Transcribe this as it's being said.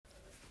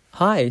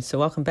Hi, so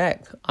welcome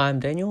back. I'm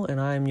Daniel and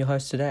I'm your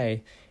host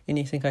today.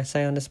 Anything I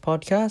say on this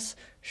podcast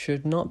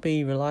should not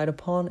be relied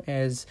upon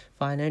as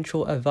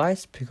financial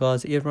advice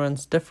because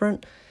everyone's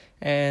different,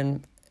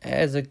 and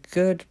as a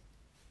good,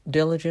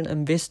 diligent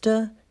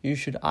investor, you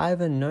should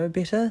either know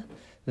better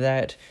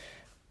that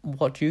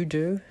what you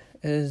do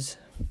is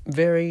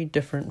very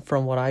different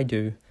from what I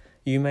do.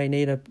 You may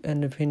need an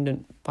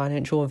independent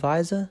financial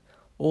advisor,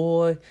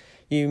 or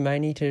you may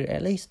need to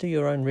at least do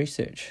your own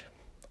research.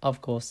 Of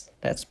course,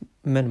 that's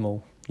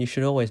minimal. You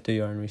should always do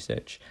your own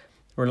research.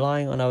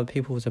 Relying on other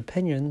people's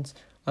opinions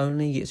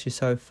only gets you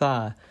so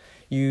far.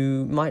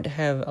 You might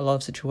have a lot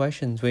of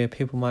situations where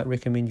people might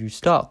recommend you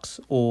stocks,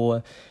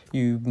 or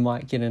you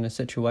might get in a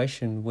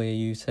situation where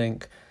you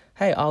think,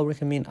 hey, I'll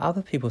recommend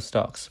other people's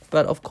stocks.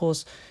 But of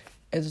course,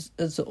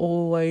 it's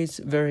always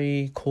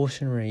very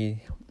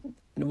cautionary.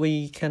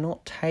 We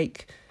cannot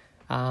take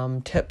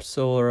tips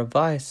or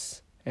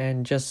advice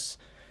and just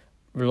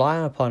rely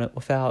upon it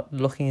without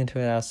looking into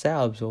it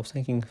ourselves or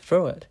thinking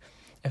through it.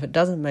 If it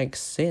doesn't make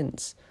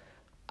sense,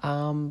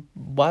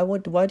 why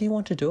do you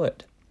want to do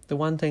it? The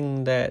one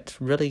thing that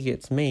really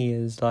gets me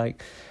is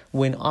like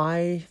when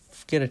I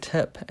get a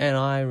tip and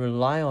I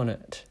rely on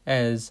it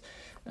as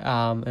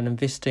an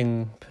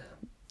investing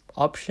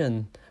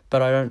option,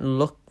 but I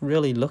don't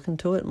really look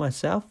into it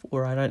myself,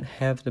 or I don't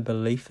have the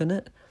belief in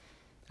it.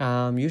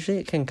 Usually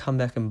it can come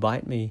back and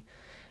bite me,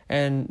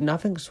 and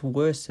nothing's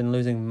worse than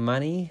losing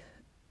money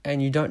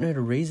and you don't know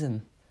the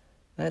reason.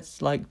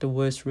 That's like the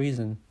worst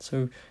reason.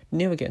 So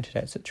never get into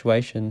that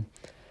situation.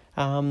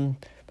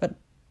 But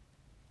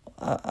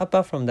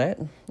apart from that,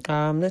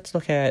 let's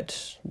look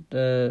at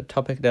the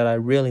topic that I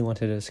really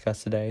wanted to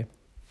discuss today.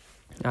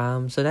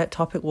 So that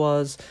topic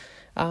was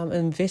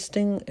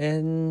investing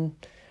in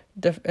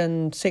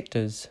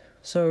sectors.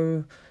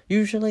 So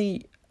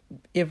usually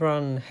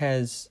everyone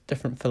has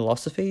different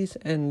philosophies,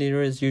 and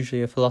there is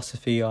usually a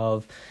philosophy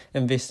of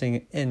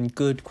investing in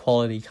good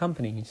quality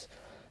companies.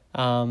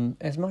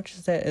 As much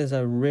as that is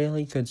a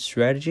really good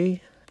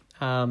strategy,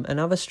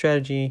 another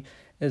strategy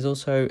is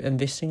also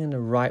investing in the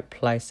right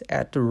place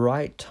at the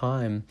right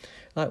time.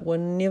 Like, we're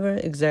never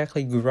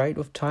exactly great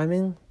with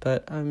timing,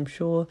 but I'm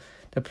sure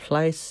the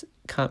place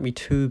can't be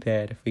too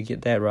bad if we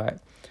get that right.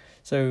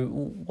 So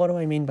what do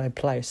I mean by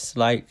place?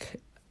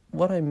 Like,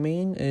 what I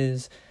mean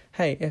is,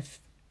 hey, if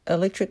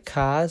electric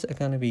cars are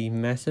going to be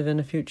massive in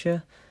the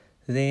future,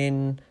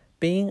 then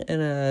being in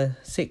a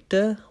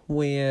sector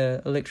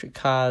where electric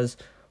cars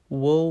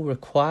will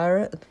require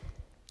it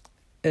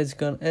is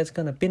going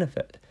to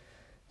benefit.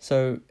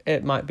 So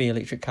it might be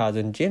electric cars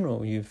in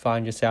general. You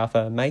find yourself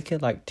a maker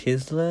like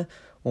Tesla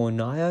or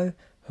NIO,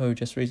 who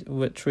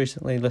which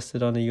recently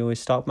listed on the US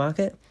stock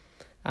market,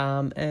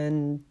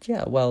 and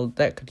yeah, well,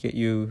 that could get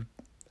you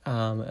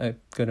a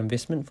good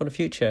investment for the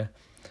future,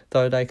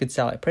 though they could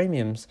sell at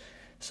premiums.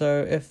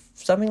 So if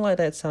something like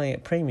that's selling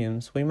at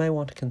premiums, we may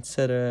want to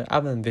consider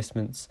other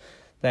investments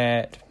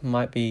that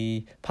might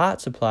be part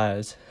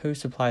suppliers who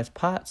supplies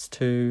parts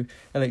to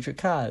electric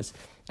cars.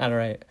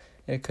 Alright,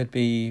 it could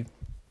be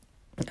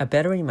a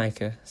battery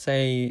maker.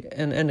 Say,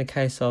 in the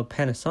case of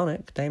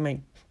Panasonic, they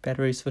make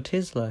batteries for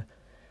Tesla.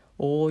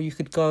 Or you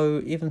could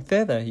go even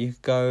further. You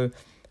could go,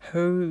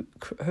 who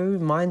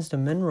mines the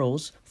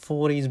minerals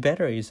for these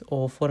batteries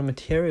or for the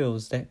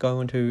materials that go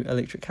into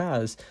electric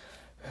cars?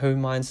 Who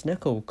mines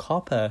nickel,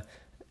 copper,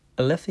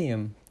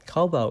 lithium,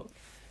 cobalt?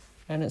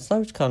 And it's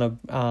those kind of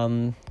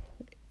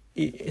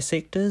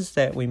sectors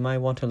that we may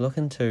want to look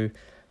into.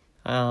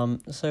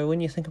 So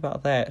when you think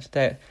about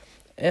that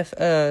if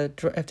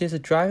there's a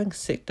driving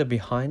sector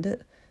behind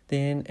it,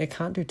 then it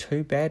can't do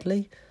too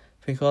badly,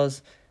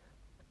 because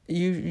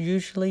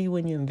usually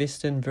when you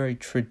invest in very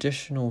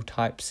traditional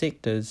type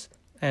sectors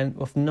and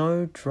with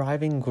no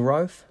driving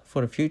growth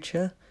for the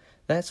future,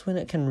 that's when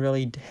it can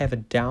really have a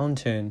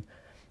downturn.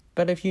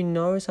 But if you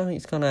know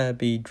something's going to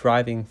be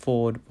driving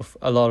forward with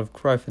a lot of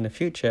growth in the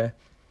future,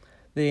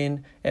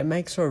 then it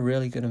makes for a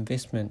really good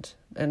investment.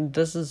 And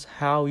this is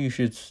how you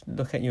should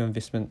look at your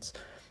investments.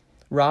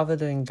 Rather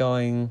than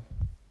going,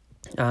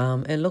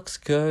 it looks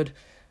good,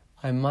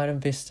 I might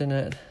invest in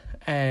it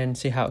and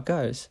see how it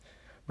goes.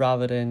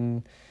 Rather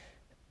than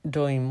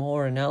doing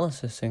more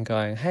analysis and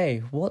going,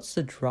 hey, what's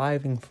the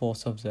driving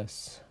force of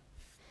this?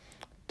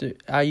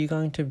 Are you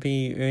going to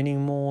be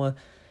earning more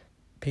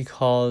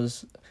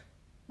because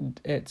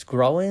it's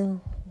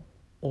growing,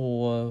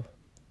 or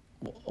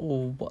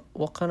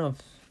what kind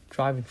of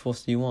driving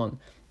force do you want?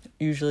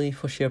 Usually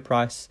for share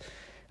price,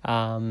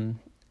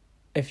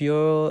 if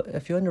you're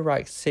in the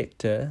right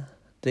sector,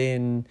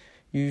 then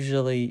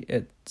usually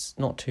it's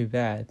not too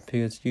bad,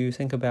 because you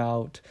think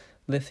about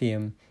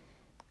lithium.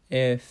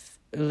 If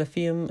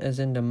lithium is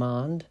in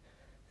demand,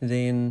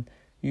 then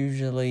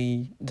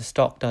usually the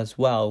stock does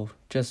well.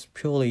 Just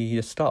purely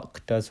the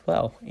stock does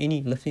well.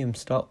 Any lithium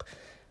stock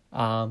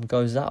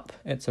goes up.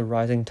 It's a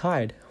rising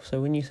tide. So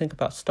when you think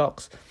about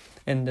stocks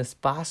in this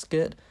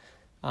basket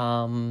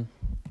that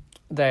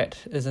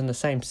is in the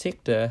same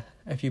sector,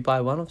 if you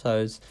buy one of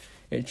those,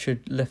 it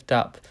should lift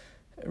up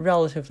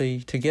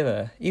relatively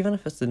together, even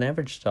if it's an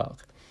average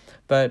stock.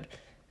 But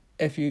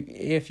if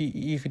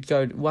you could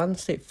go one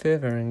step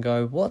further and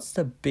go, what's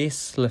the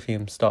best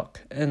lithium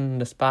stock in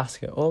this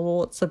basket, or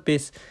what's the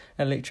best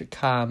electric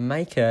car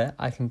maker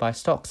I can buy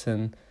stocks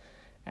in,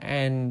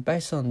 and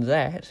based on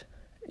that,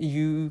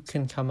 you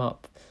can come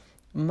up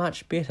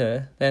much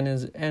better than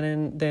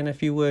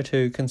if you were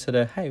to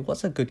consider, hey,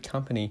 what's a good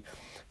company?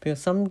 Because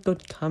some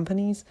good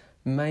companies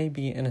may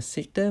be in a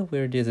sector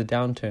where there's a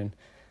downturn.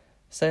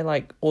 Say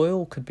like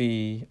oil could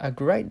be a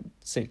great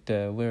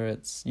sector where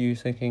you're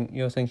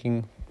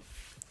thinking,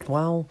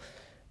 well,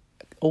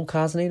 all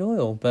cars need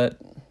oil, but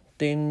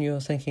then you're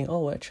thinking,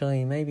 oh,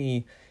 actually,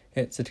 maybe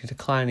it's a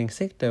declining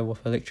sector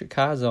with electric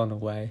cars on the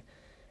way.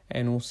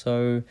 And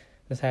also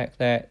the fact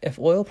that if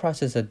oil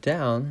prices are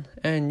down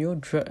and you're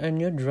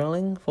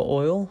drilling for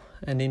oil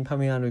and then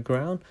pumping out of the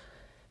ground,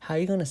 how are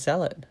you going to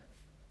sell it?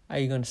 Are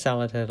you going to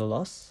sell it at a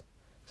loss?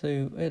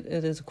 So it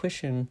is a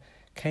question,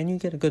 can you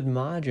get a good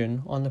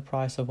margin on the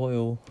price of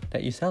oil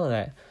that you sell it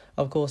at?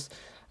 Of course,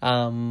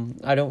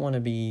 I don't want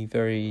to be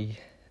very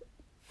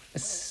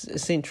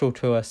central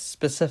to a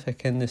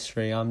specific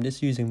industry. I'm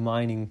just using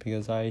mining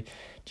because I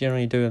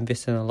generally do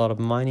invest in a lot of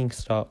mining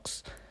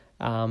stocks.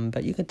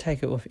 But you could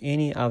take it with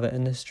any other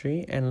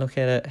industry and look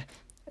at it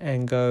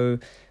and go,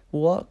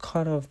 what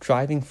kind of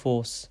driving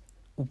force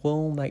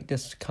will make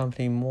this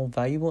company more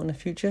valuable in the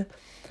future?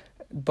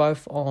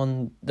 Both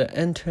on the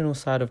internal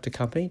side of the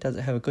company, does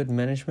it have a good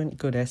management,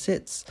 good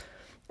assets?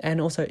 And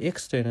also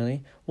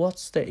externally,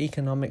 what's the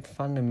economic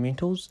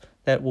fundamentals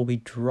that will be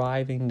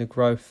driving the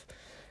growth?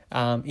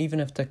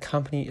 Even if the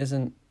company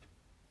isn't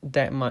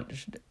that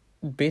much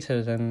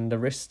better than the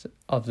rest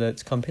of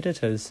its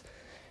competitors,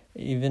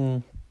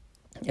 even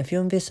if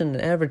you invest in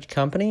an average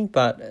company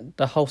but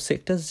the whole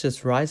sector is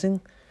just rising,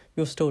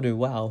 you'll still do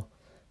well.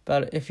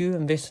 But if you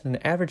invest in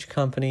an average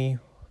company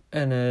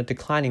in a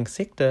declining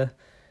sector,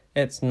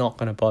 it's not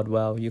going to bode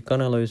well. You're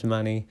going to lose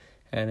money,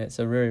 and it's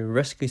a very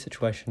risky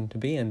situation to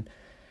be in.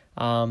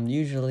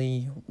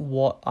 Usually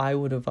what I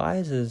would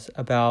advise is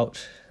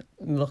about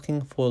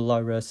looking for low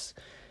risk.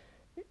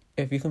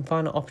 If you can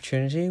find an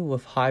opportunity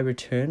with high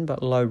return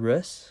but low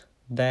risk,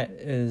 that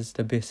is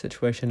the best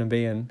situation to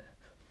be in.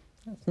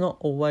 It's not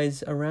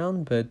always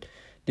around, but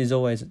there's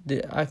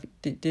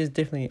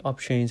definitely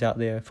opportunities out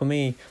there. For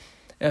me,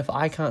 if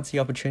I can't see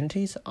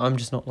opportunities, I'm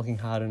just not looking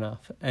hard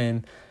enough.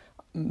 And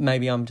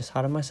maybe I'm just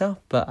hard on myself,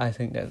 but I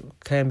think that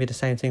can be the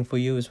same thing for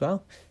you as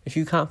well. If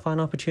you can't find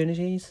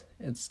opportunities,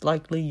 it's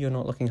likely you're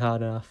not looking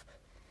hard enough.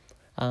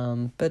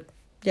 But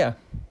yeah,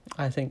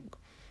 I think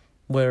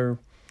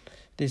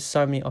there's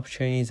so many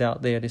opportunities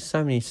out there. There's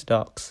so many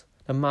stocks.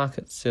 The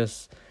market's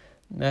just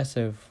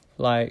massive.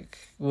 Like,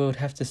 we would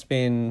have to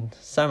spend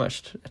so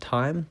much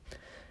time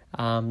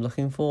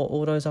looking for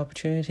all those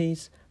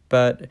opportunities.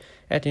 But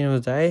at the end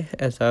of the day,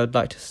 as I would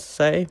like to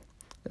say,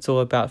 it's all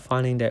about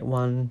finding that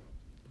one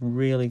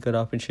really good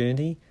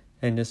opportunity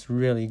and just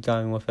really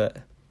going with it.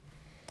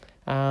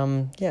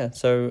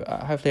 So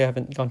hopefully I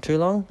haven't gone too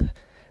long,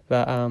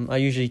 but I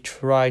usually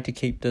try to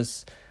keep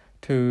this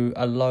to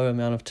a low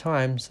amount of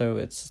time, so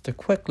it's just a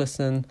quick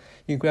listen.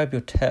 You grab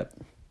your tip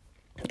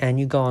and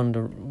you go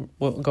on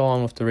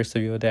with the rest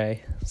of your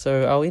day.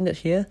 So I'll end it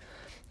here.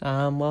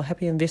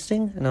 Happy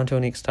investing, and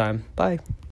until next time, bye.